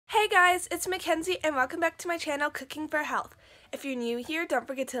guys, it's Mackenzie and welcome back to my channel Cooking for Health. If you're new here, don't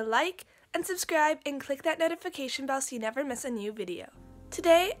forget to like and subscribe and click that notification bell so you never miss a new video.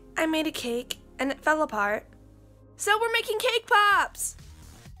 Today, I made a cake and it fell apart, so we're making cake pops!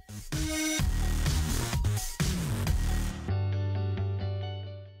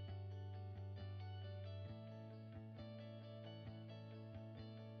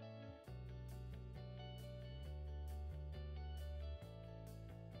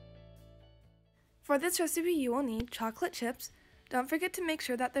 For this recipe, you will need chocolate chips. Don't forget to make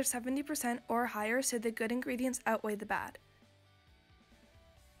sure that they're 70% or higher so the good ingredients outweigh the bad.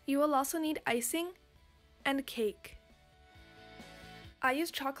 You will also need icing and cake. I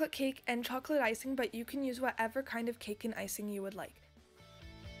use chocolate cake and chocolate icing, but you can use whatever kind of cake and icing you would like.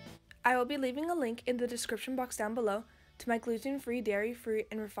 I will be leaving a link in the description box down below to my gluten-free, dairy-free,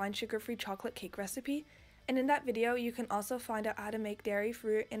 and refined sugar-free chocolate cake recipe. And in that video, you can also find out how to make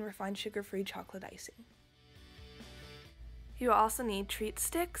dairy-free and refined sugar-free chocolate icing. You will also need treat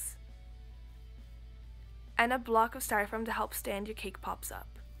sticks and a block of styrofoam to help stand your cake pops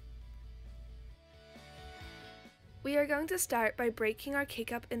up. We are going to start by breaking our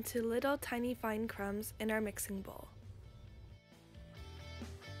cake up into little tiny fine crumbs in our mixing bowl.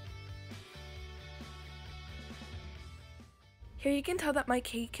 Here you can tell that my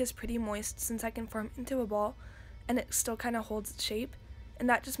cake is pretty moist since I can form into a ball and it still kind of holds its shape, and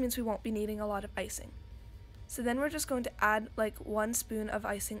that just means we won't be needing a lot of icing. So then we're just going to add like 1 spoon of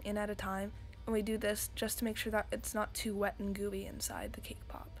icing in at a time, and we do this just to make sure that it's not too wet and gooey inside the cake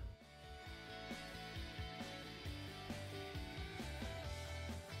pop.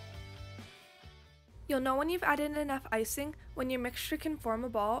 You'll know when you've added enough icing when your mixture can form a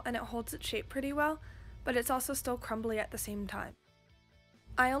ball and it holds its shape pretty well, but it's also still crumbly at the same time.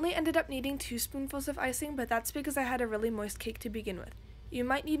 I only ended up needing 2 spoonfuls of icing, but that's because I had a really moist cake to begin with. You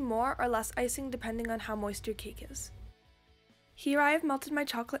might need more or less icing depending on how moist your cake is. Here I have melted my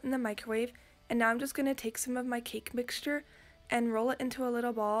chocolate in the microwave, and now I'm just going to take some of my cake mixture and roll it into a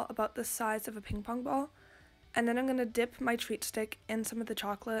little ball about the size of a ping pong ball, and then I'm going to dip my treat stick in some of the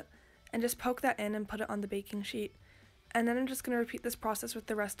chocolate and just poke that in and put it on the baking sheet, and then I'm just going to repeat this process with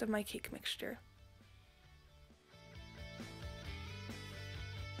the rest of my cake mixture.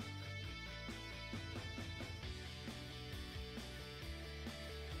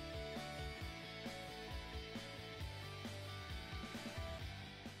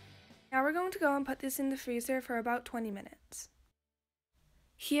 Now we're going to go and put this in the freezer for about 20 minutes.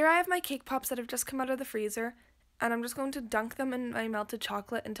 Here I have my cake pops that have just come out of the freezer, and I'm just going to dunk them in my melted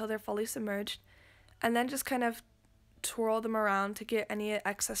chocolate until they're fully submerged, and then just kind of twirl them around to get any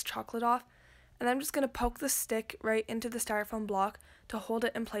excess chocolate off, and then I'm just going to poke the stick right into the styrofoam block to hold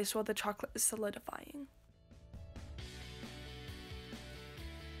it in place while the chocolate is solidifying.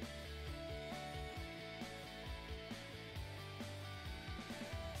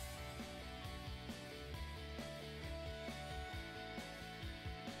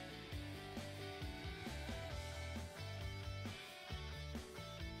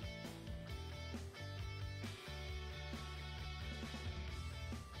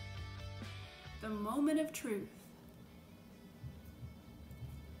 The moment of truth.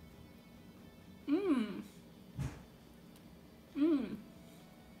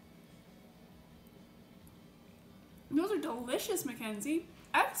 Those are delicious, Mackenzie.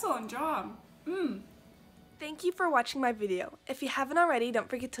 Excellent job. Thank you for watching my video. If you haven't already, don't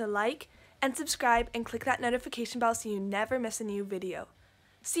forget to like and subscribe and click that notification bell so you never miss a new video.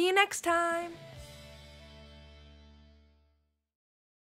 See you next time!